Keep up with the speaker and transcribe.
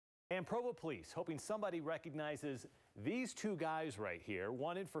And Provo Police hoping somebody recognizes these two guys right here,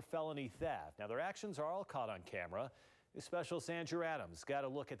 wanted for felony theft. Now, their actions are all caught on camera. This Specialist Andrew Adams got a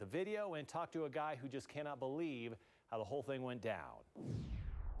look at the video and talked to a guy who just cannot believe how the whole thing went down.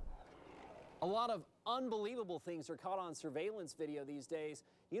 A lot of unbelievable things are caught on surveillance video these days.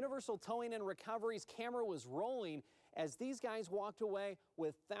 Universal Towing and Recovery's camera was rolling as these guys walked away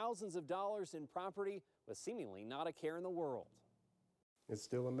with thousands of dollars in property with seemingly not a care in the world. It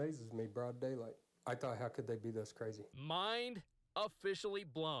still amazes me, broad daylight. I thought, how could they be this crazy? Mind officially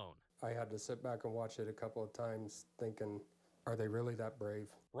blown. I had to sit back and watch it a couple of times thinking, are they really that brave?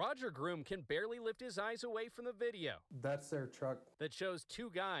 Roger Groom can barely lift his eyes away from the video. That's their truck. That shows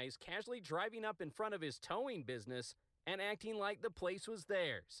two guys casually driving up in front of his towing business and acting like the place was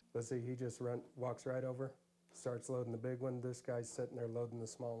theirs. Let's see, he just walks right over, starts loading the big one. This guy's sitting there loading the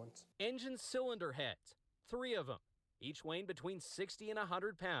small ones. Engine cylinder heads, 3 of them, each weighing between 60 and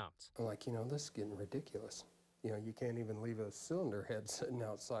 100 pounds. I'm like, this is getting ridiculous. You can't even leave a cylinder head sitting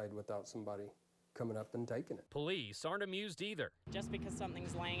outside without somebody coming up and taking it. Police aren't amused either. Just because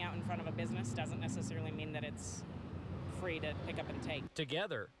something's laying out in front of a business doesn't necessarily mean that it's free to pick up and take.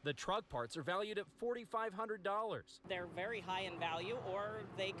 Together, the truck parts are valued at $4,500. They're very high in value, or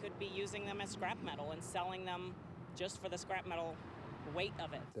they could be using them as scrap metal and selling them just for the scrap metal weight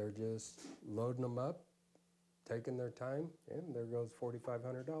of it. They're just loading them up, taking their time, and there goes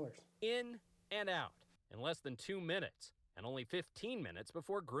 $4,500. In and out in less than 2 minutes, and only 15 minutes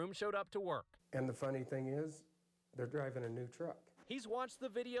before Groom showed up to work. And the funny thing is, they're driving a new truck. He's watched the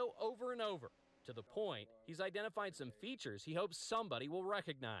video over and over, to the point he's identified some features he hopes somebody will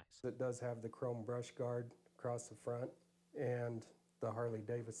recognize. It does have the chrome brush guard across the front and the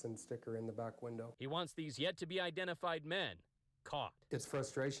Harley-Davidson sticker in the back window. He wants these yet-to-be-identified men caught. It's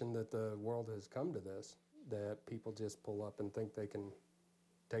frustration that the world has come to this, that people just pull up and think they can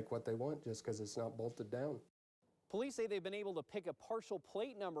take what they want just because it's not bolted down. Police say they've been able to pick a partial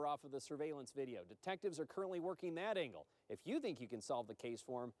plate number off of the surveillance video. Detectives are currently working that angle. If you think you can solve the case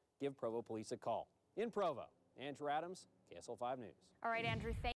for them, give Provo Police a call. In Provo, Andrew Adams, KSL 5 News. All right, Andrew, thank you.